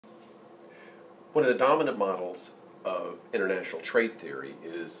One of the dominant models of international trade theory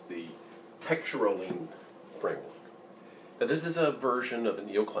is the Heckscher-Ohlin framework. Now, this is a version of the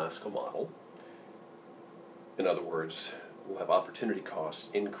neoclassical model. In other words, we'll have opportunity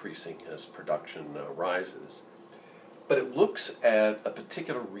costs increasing as production rises. But it looks at a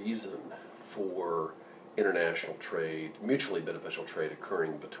particular reason for international trade, mutually beneficial trade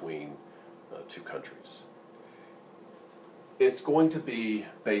occurring between two countries. It's going to be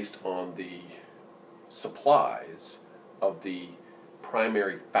based on the supplies of the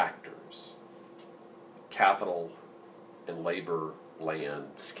primary factors: capital and labor, land,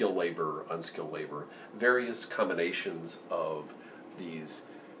 skilled labor, unskilled labor, various combinations of these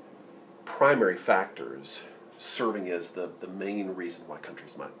primary factors serving as the main reason why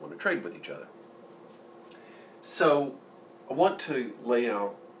countries might want to trade with each other. So I want to lay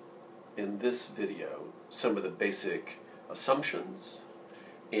out in this video some of the basic assumptions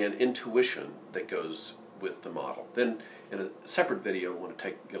and intuition that goes with the model. Then in a separate video I want to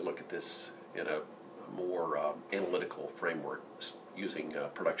take a look at this in a more analytical framework using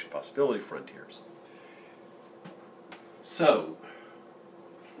production possibility frontiers. So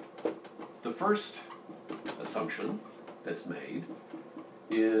the first assumption that's made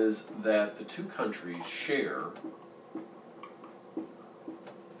is that the two countries share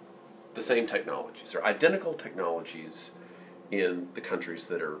the same technologies, or identical technologies in the countries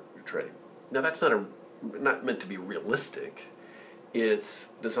that are trading. Now that's not meant to be realistic. It's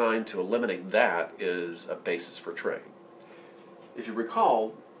designed to eliminate that as a basis for trade. If you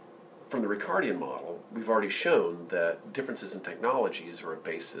recall, from the Ricardian model, we've already shown that differences in technologies are a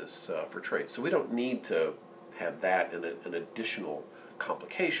basis for trade. So we don't need to have that in an additional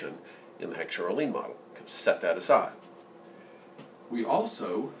complication in the Heckscher-Ohlin model. We can set that aside. We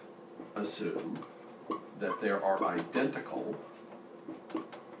also assume that there are identical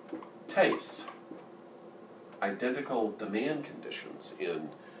tastes, identical demand conditions in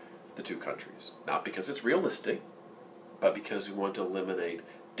the two countries. Not because it's realistic, but because we want to eliminate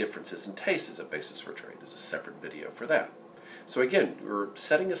differences in taste as a basis for trade. There's a separate video for that. So again, we're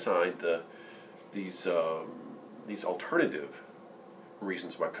setting aside these alternative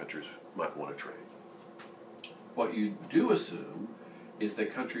reasons why countries might want to trade. What you do assume is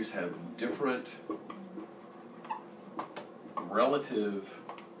that countries have different relative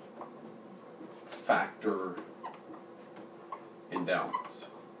factor endowments.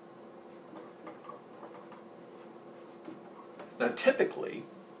 Now, typically,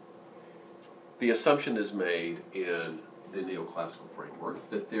 the assumption is made in the neoclassical framework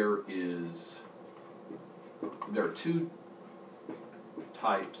that there are two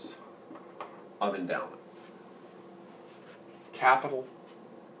types of endowment: capital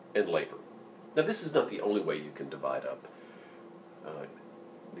and labor. Now, this is not the only way you can divide up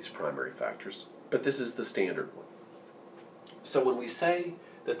these primary factors, but this is the standard one. So when we say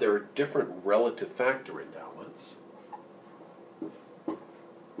that there are different relative factor endowments,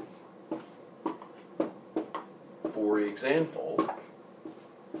 for example,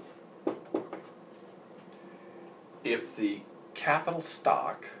 if the capital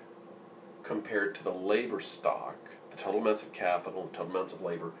stock compared to the labor stock, the total amounts of capital and total amounts of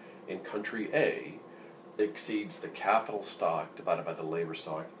labor in country A exceeds the capital stock divided by the labor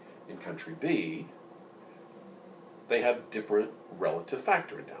stock in country B, they have different relative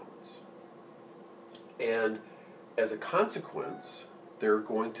factor endowments. And as a consequence, there are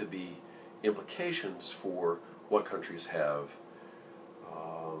going to be implications for what countries have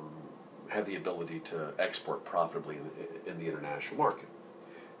the ability to export profitably in the international market.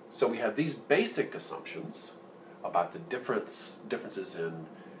 So we have these basic assumptions about the differences in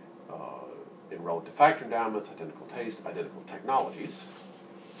relative factor endowments, identical taste, identical technologies.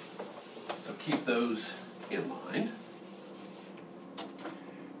 So keep those in mind.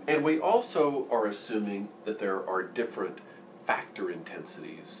 And we also are assuming that there are different factor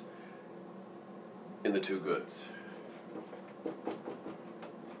intensities in the two goods.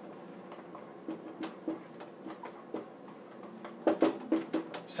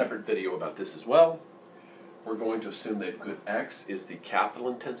 Separate video about this as well. We're going to assume that good X is the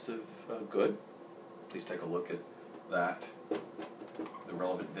capital-intensive good. Please take a look at that, the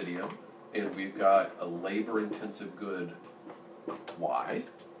relevant video. And we've got a labor-intensive good Y.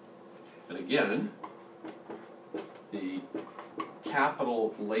 And again, the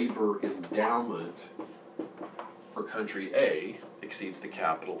capital labor endowment for country A exceeds the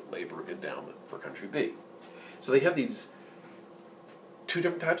capital labor endowment for country B. So they have these two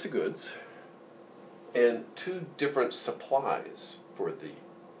different types of goods and two different supplies for the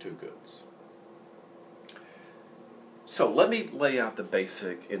two goods. So let me lay out the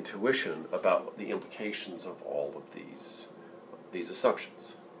basic intuition about the implications of all of these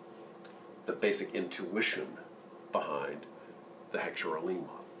assumptions. The basic intuition behind the Heckscher-Ohlin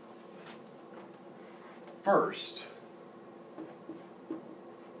model. First,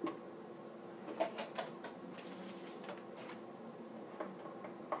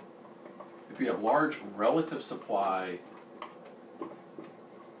 if we have large relative supply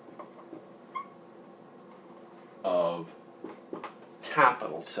of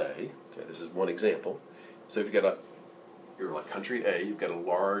capital, say, okay, this is one example. So if you're like country A, you've got a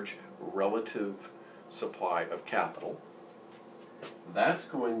large relative supply of capital. That's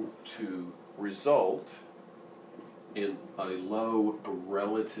going to result in a low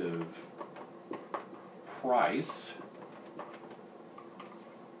relative price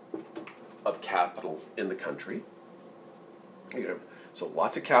of capital in the country. So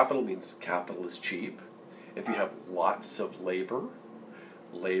lots of capital means capital is cheap. If you have lots of labor,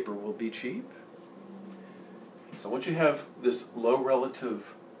 labor will be cheap. So once you have this low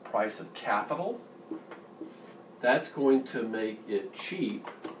relative price of capital, that's going to make it cheap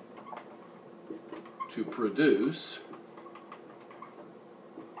to produce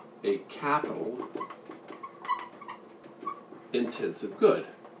a capital intensive good,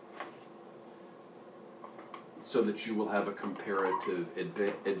 so that you will have a comparative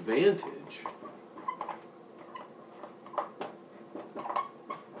advantage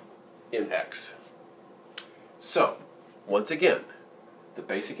in X. So, once again, the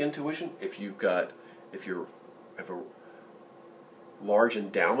basic intuition, if you have a large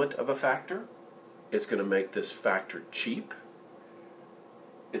endowment of a factor, it's going to make this factor cheap.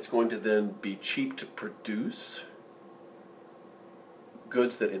 It's going to then be cheap to produce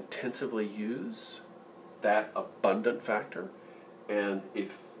goods that intensively use that abundant factor. And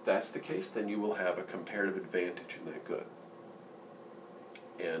if that's the case, then you will have a comparative advantage in that good.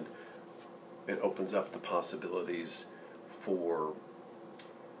 And it opens up the possibilities for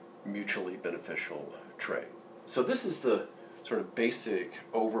mutually beneficial trade. So this is the sort of basic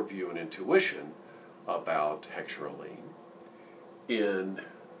overview and intuition about Heckscher-Ohlin. In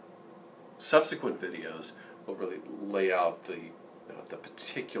subsequent videos, we'll really lay out the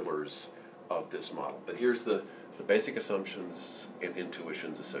particulars of this model. But here's the basic assumptions and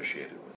intuitions associated with it.